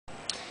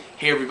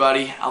Hey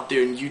everybody out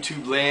there in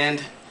YouTube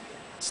land,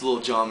 it's a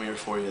little John Mayer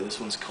for you. This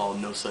one's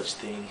called No Such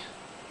Thing.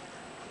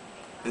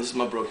 And this is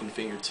my broken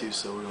finger too,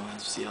 so we're going to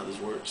have to see how this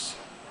works.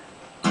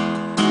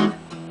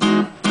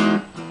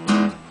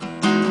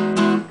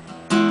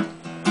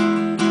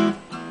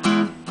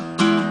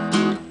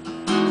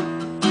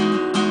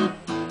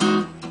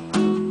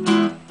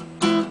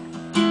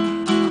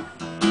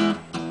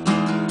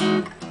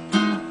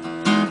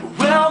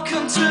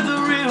 Welcome to the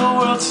real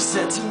world, she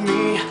said to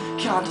me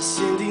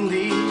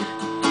condescendingly.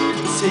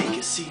 Take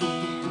a seat,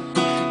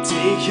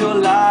 take your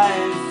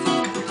life,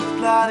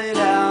 blot it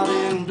out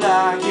in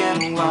black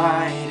and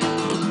white.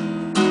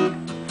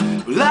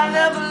 Well, I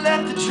never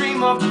let the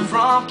dream of the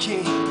prom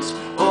kings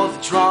or the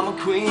drama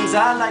queens,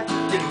 I like to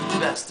think the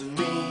best of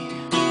me.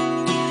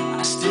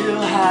 I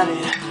still had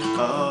it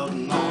up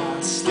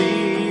my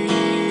sleeve.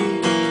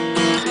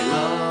 They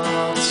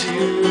love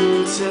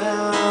to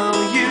tell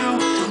you,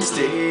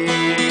 stay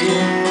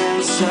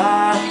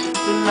inside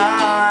the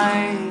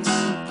lines.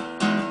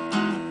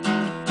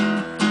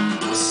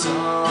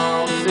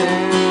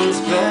 Something's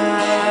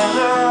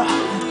better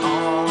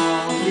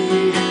on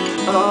the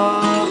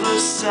other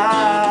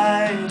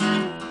side.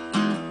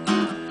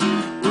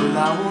 Well, I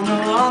wanna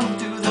run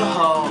through the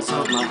halls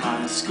of my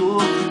high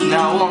school.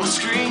 Now I wanna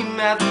scream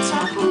at the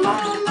top of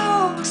my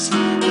lungs.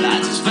 But I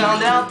just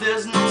found out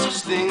there's no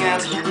such thing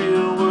as a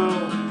real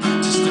world,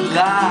 just a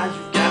lie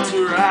you've got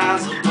to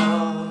rise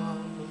above.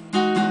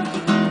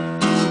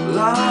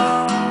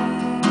 Love,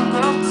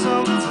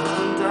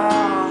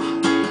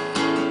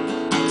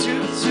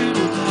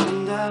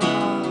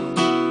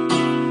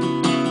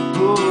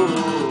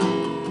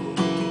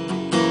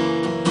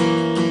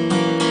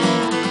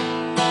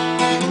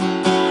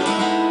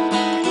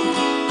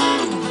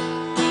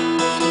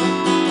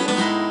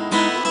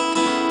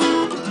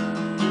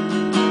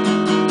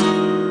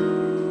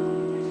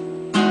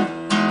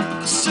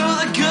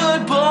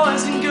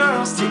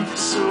 take the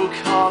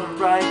so-called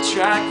right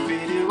track,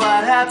 faded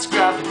white hats,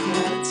 graphic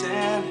minutes,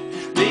 and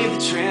leave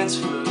the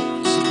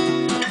transfers.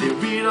 They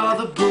read all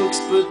the books,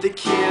 but they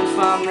can't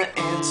find the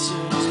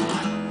answers.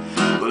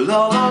 Well,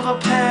 all of our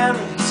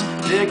parents,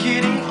 they're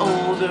getting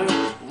older.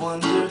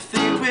 Wonder if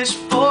they wish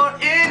for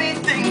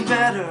anything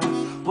better,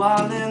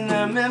 while in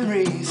their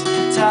memories,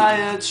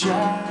 tired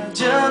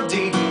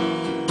tragedies.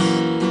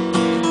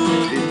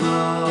 They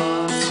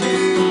love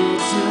to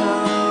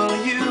tell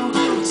you,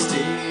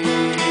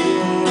 stay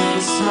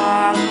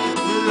inside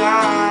the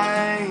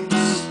lines.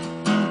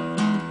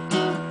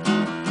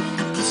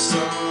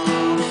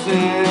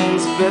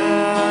 Something's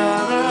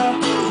better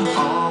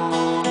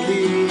on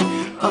the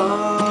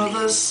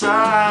other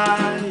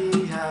side.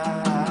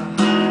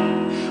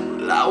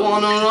 Well, I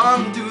wanna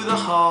run through the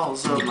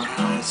halls of my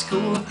high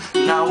school,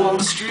 and I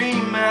wanna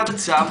scream at the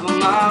top of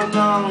my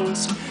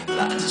lungs. But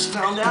I just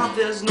found out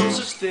there's no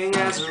such thing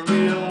as a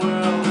real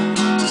world,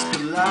 just a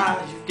lie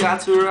you've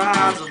got to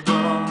rise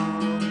above.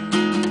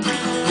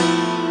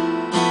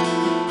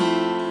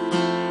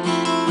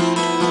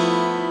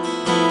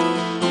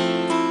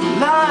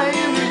 I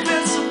am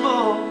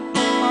invincible.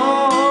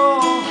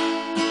 Oh,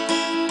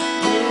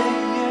 yeah,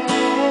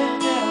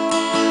 yeah, yeah.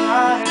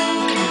 I am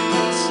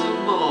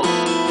invincible.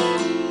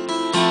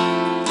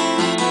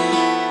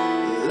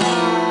 I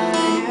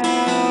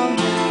am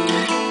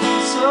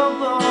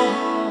invincible.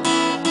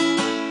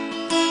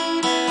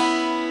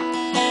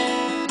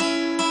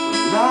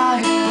 I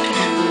am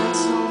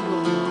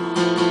invincible.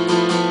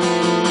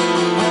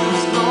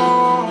 As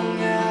long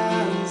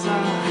as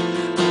I'm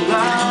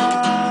alive,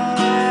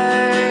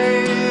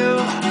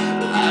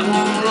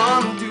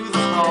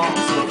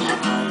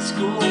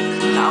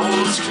 I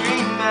won't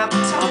scream at the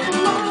top of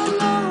my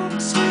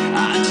lungs. I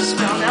just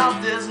found out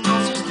there's no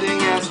such thing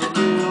as a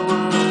real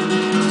world,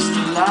 just a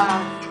lie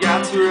you've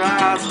got to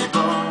rise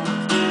above.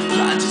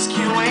 I just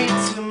can't wait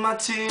till my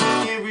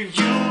 10-year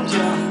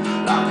reunion.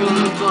 I'm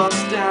gonna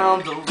bust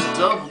down those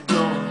double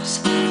doors.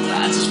 I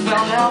just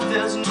found out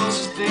there's no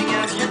such thing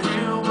as a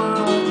real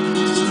world,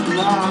 just a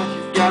lie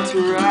you've got to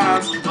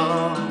rise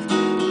above.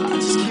 I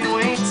just can't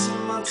wait till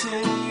my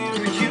 10-year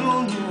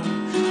reunion.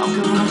 I'm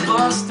gonna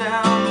bust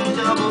down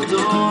double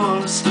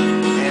doors,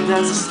 and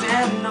as I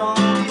stand on